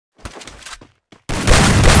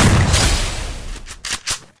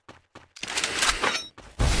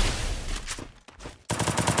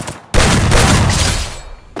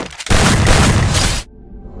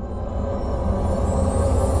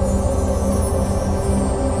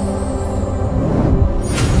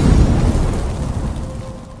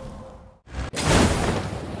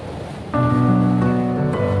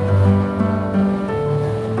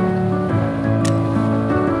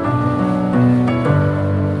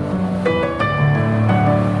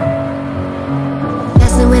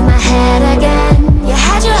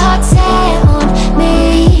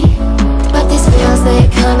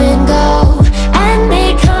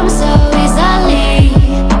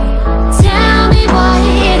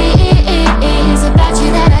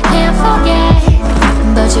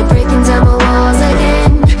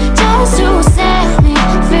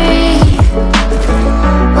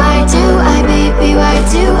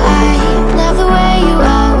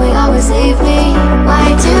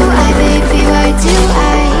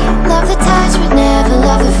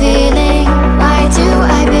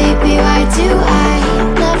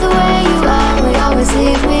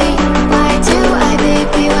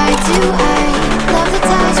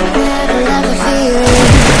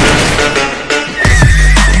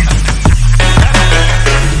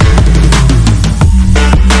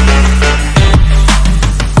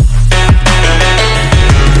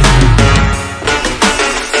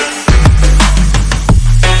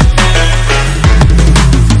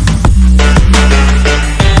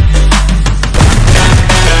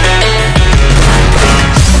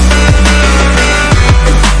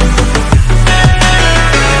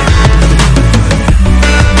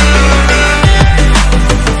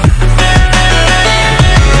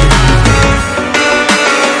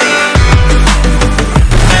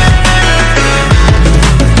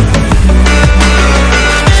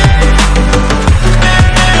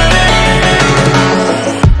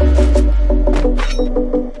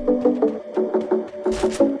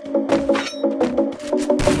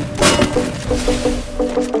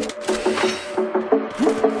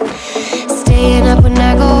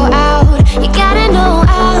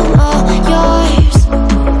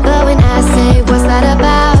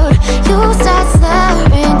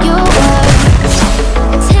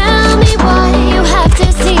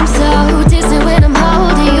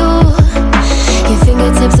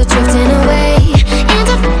fingertips are drifting away, and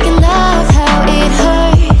I fucking love how it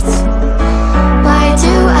hurts. Why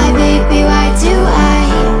do I, baby, why do I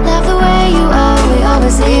love the way you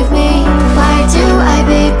always leave me? Why do I,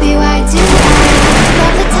 baby, why do I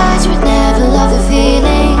love the touch but never love the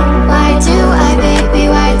feeling? Why do I, baby,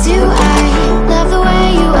 why do I love the way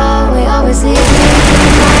you always leave me?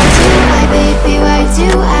 Why do I, baby, why do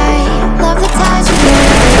I love the touch but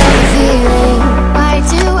never love the feeling? Why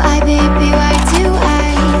do I, baby, why do I?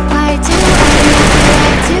 Why do I, baby,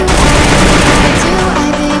 why do I? Why do I,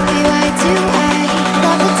 baby, why do I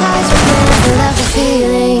love the touch but never love the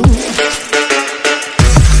feeling?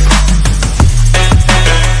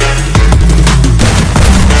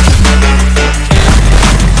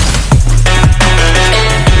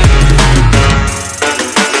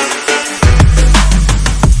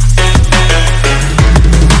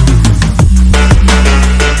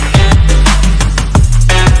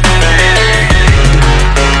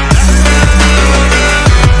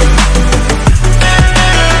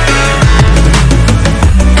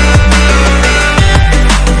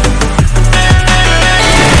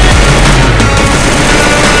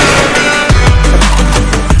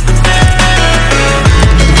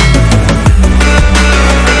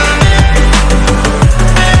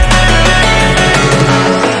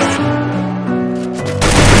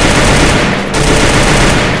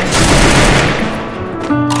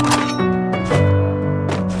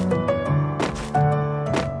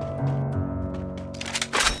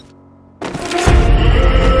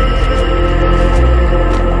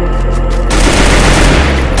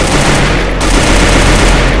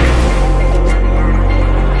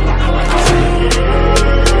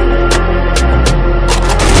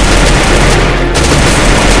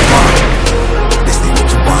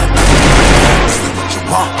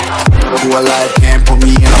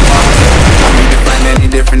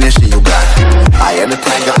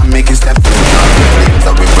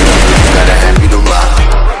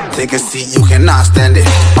 Take a seat, you cannot stand it.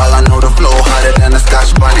 All I know, the flow harder than a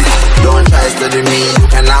scotch bunny. Don't try studying me, you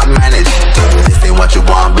cannot manage. This ain't what you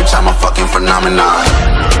want, bitch, I'm a fucking phenomenon.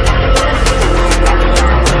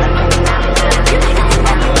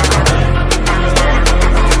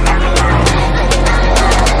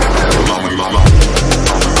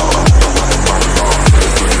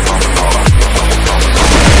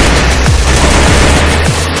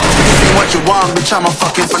 This ain't what you want, bitch, I'm a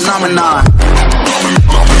fucking phenomenon.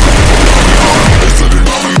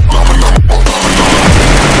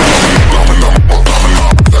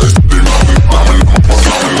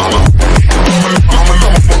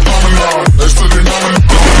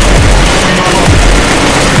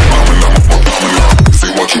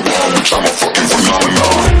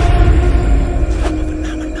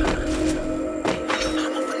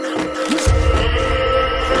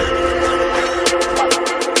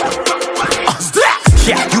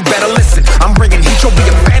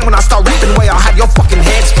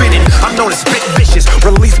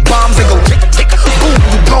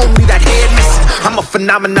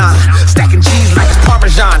 Phenomenon, stacking cheese like it's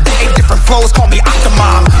Parmesan. 8 different flows, call me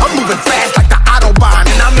Octomom. I'm moving fast like the Autobahn,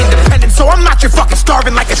 and I'm independent, so I'm not your fucking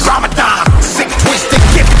starving like it's Ramadan. Sick, twisted,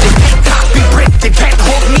 gifted, copy printed, can't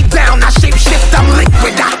hold me down. I shape shift, I'm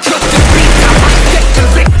liquid. I killed the beat, I might get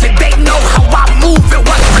convicted. They know how I move, it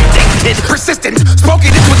was predicted. Persistent, spoken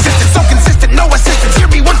into existence, so consistent, no assistance. Hear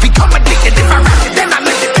me once, become addicted. If I rap it, then I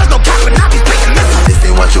live it. There's no cap, and I'll be spitting this. This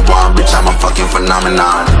ain't what you want, bitch, I'm a fucking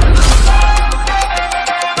phenomenon.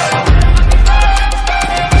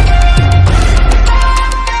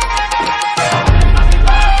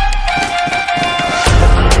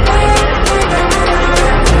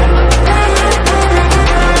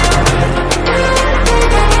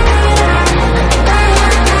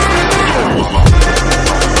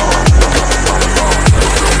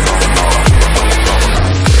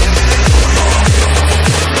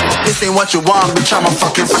 This ain't what you want, bitch, I'm a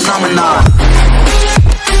fucking phenomenon.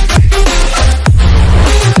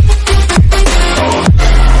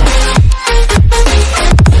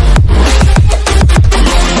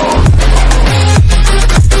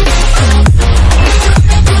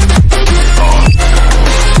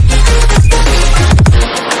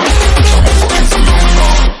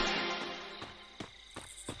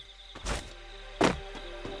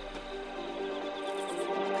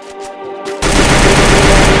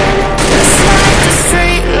 Just like the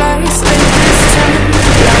street lights, they just turn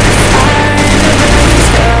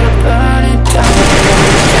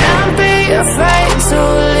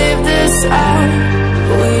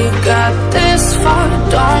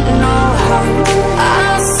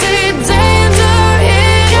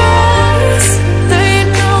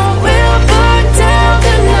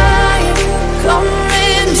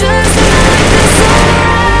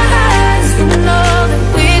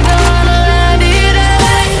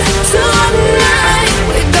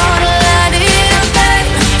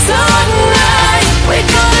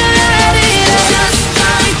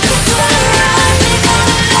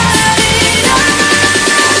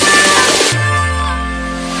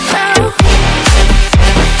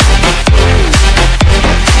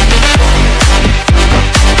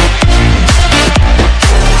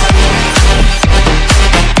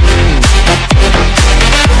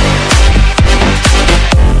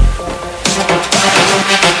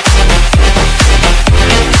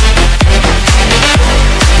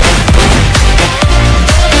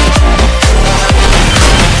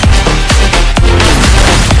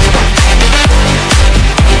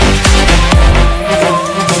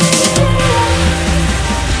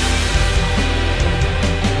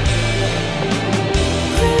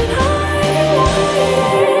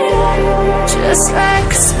Just like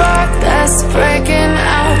a spark that's breaking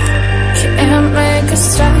out, can't make a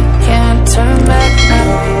stop.